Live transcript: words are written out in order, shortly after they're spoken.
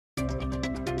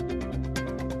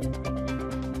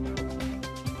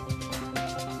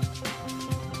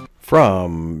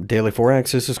From Daily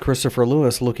Forex, this is Christopher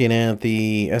Lewis looking at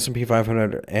the S&P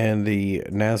 500 and the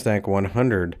NASDAQ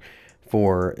 100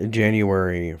 for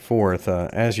January 4th.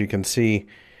 As you can see,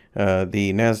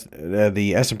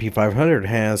 the S&P 500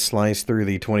 has sliced through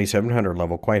the 2700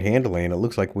 level quite handily, and it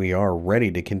looks like we are ready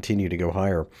to continue to go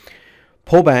higher.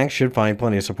 Pullback should find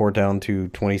plenty of support down to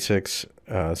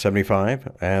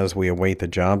 26.75 as we await the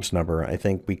jobs number. I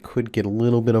think we could get a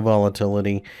little bit of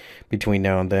volatility between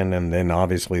now and then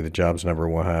obviously the jobs number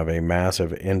will have a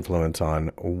massive influence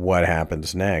on what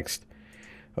happens next.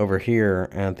 Over here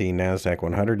at the NASDAQ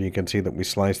 100, you can see that we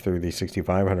sliced through the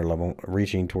 6500 level,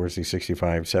 reaching towards the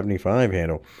 65.75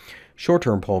 handle.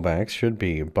 Short-term pullbacks should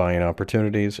be buying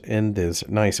opportunities in this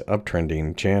nice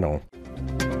uptrending channel.